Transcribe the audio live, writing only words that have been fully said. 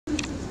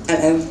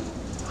Hello.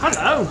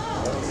 Hello.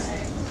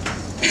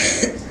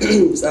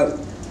 So,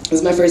 it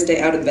was my first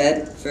day out of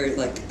bed for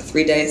like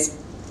 3 days.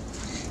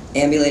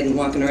 Ambulating,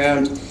 walking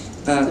around.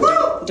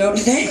 Don't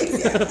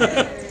thanks.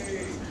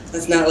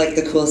 That's not like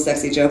the cool,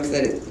 sexy joke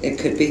that it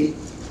could be.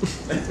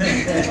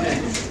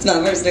 It's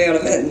my first day out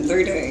of bed in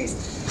 3 days.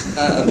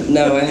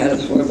 No, I had a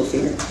horrible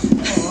fever.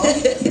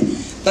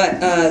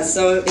 But,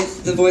 so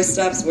if the voice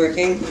stops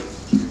working,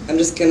 I'm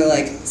just gonna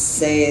like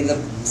say the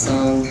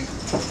song.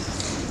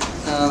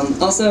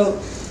 Also,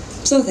 I'm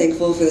so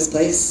thankful for this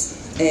place,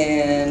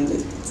 and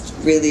it's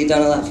really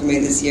done a lot for me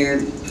this year.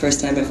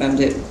 First time I found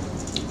it,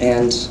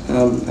 and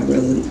I'm a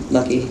really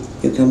lucky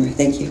newcomer.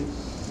 Thank you.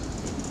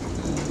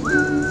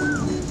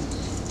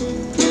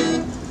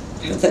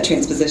 I hope that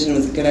transposition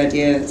was a good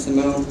idea,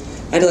 Simone.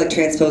 I had to like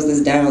transpose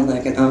this down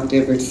like an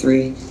octave or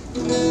 3.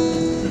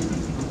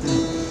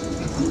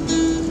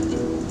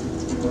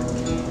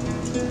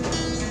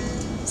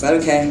 Is that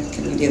okay?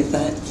 Can we deal with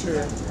that?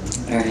 Sure.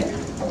 Alright.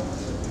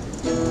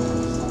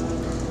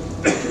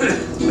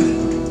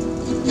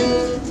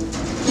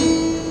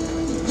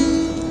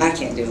 I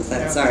can't deal with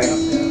that, sorry.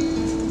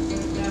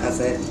 That's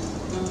it.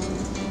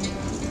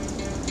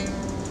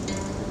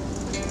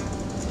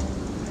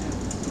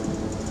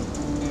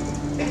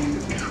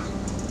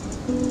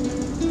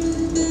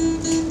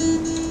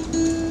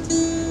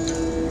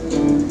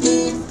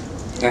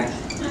 Alright.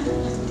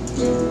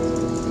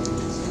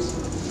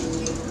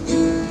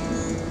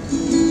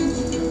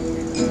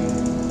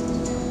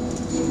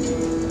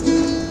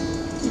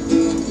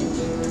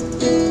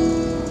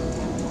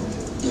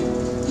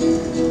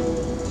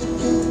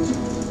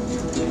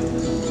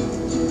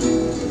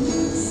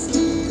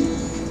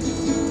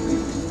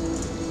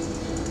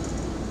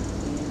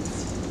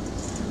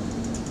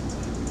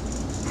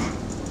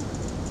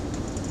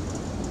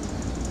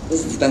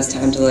 This is the best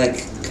time to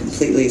like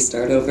completely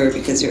start over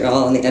because you're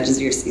all on the edges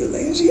of your seat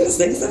like, is she gonna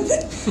sing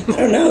something? I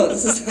don't know,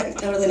 this is like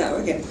totally not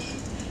working.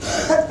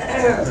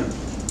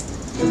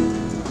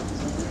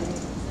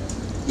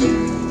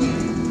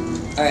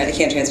 Alright, I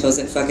can't transpose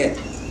it, fuck it.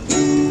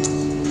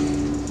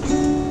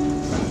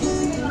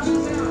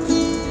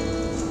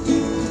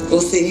 We'll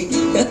see.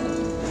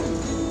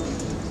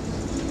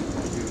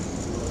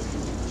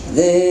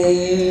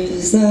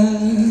 There's a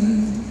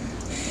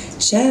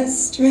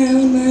chest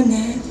round my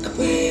neck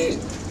where...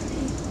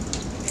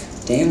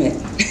 Damn it.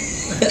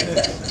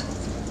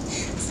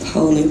 It's a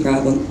whole new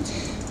problem.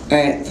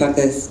 Alright, fuck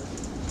this.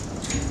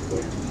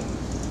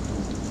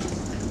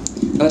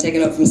 I'm gonna take a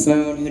note from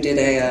Simone, who did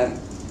a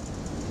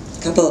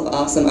couple of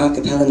awesome a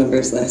cappella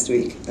numbers last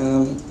week.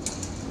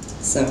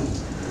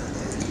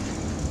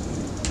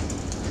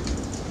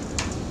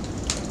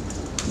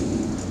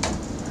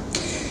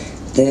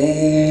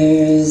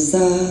 There's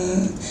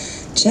a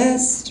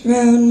chest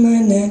round my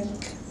neck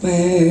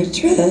where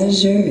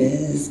treasure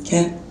is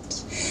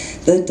kept,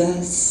 the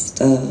dust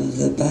of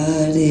the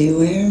body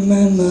where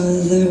my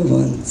mother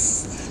once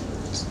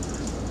slept.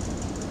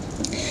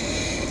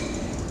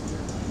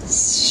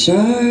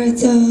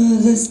 Shards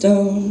of the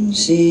stone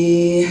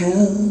she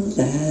held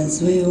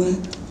as we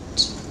wept,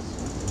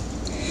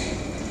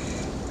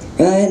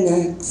 right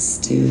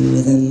next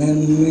to the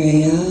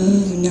memory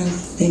of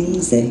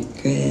nothing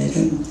sacred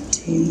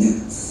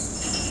emptiness.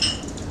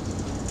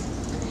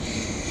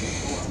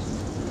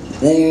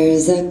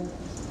 There's a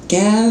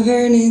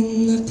cavern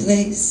in the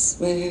place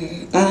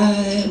where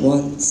I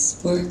once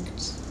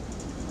worked.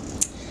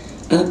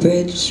 A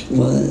bridge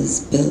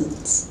was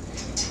built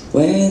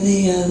where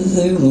the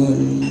other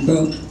one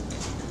broke.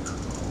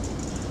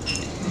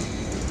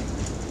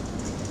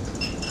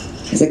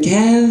 There's a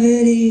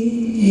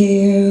cavity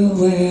here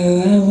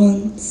where I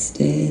once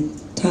did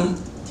talk,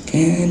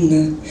 and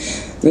a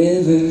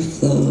river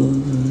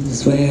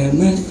flows where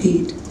my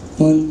feet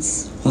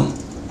once walked.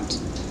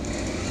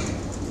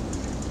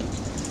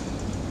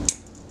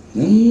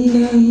 Num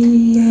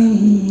num num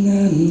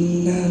num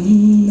num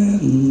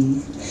num.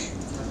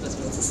 That's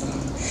what's the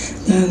song.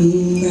 Num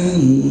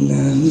num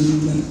num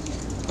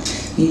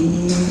num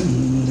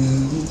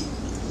num.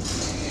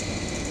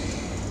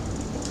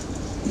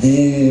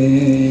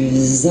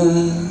 There's a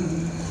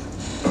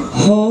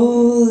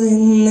hole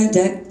in the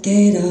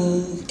decade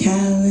of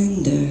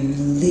calendar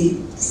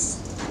leaves.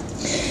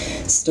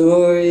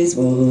 Stories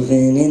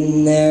woven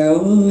in there,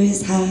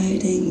 always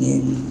hiding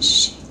in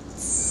sheets.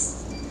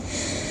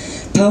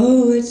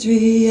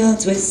 Poetry all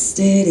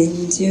twisted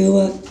into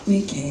what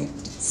we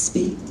can't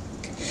speak.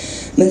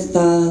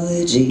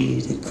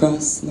 Mythology to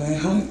cross my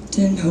heart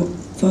and hope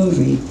for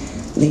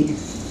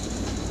relief.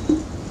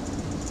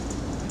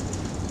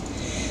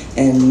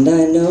 And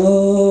I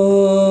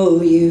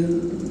know you,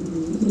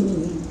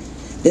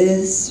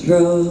 this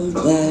road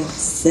lacks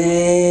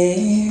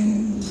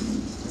sand,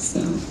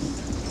 so.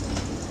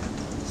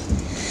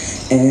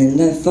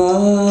 And I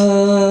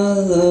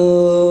follow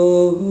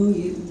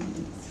you,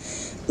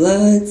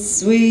 blood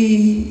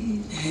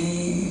sweet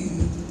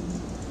hands.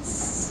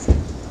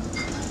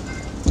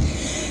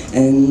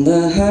 And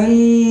the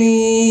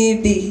honeybees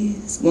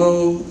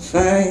won't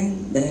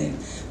find their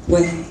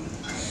way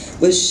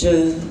with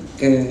sugar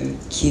Baker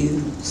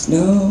cues,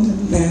 no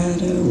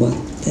matter what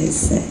they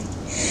say.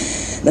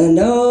 I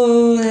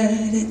know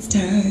that it's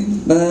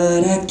time,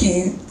 but I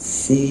can't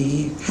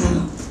see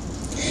how.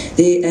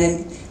 The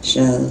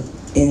eggshell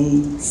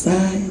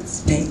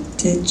inside's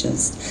painted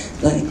just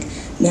like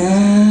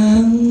now,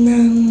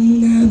 now,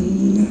 now,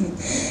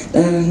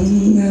 now, now,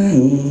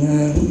 now,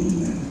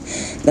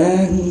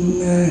 now,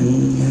 now,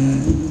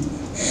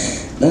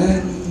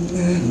 now,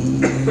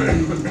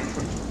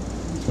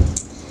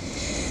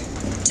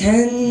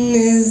 10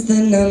 is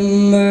the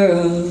number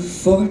of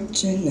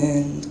fortune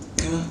and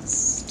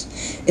cost.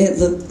 It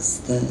looks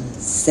the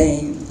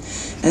same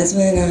as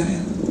when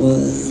I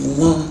was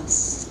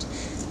lost.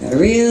 I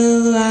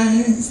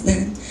realized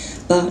then,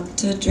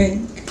 bought a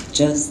drink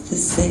just the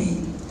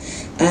same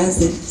as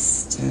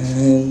this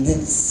time.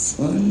 This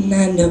one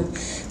I know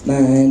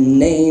my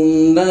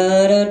name,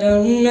 but I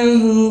don't know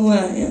who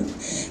I am,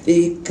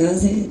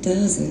 because it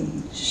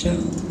doesn't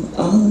show.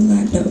 All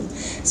I know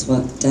is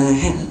what I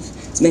have,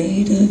 it's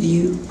made of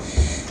you.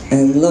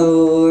 And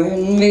lo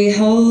and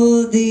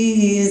behold,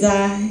 these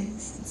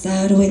eyes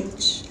inside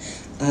which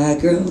I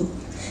grow,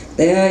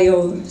 they are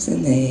yours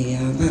and they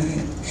are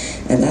mine,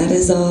 and that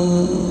is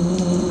all.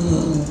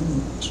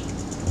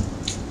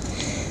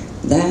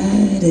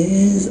 That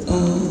is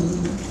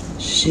all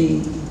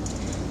she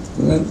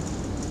wrote.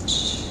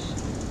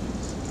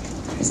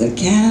 There's a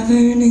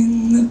cavern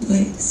in the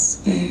place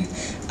where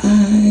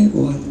I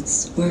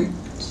once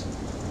worked.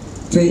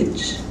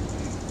 Bridge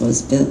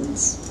was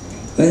built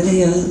where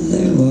the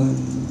other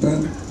one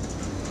broke.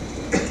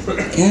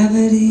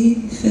 Cavity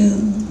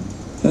filled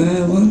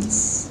where I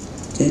once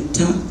did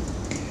talk.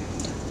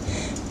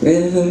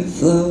 River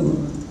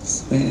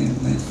flows where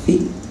my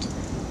feet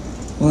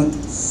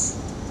once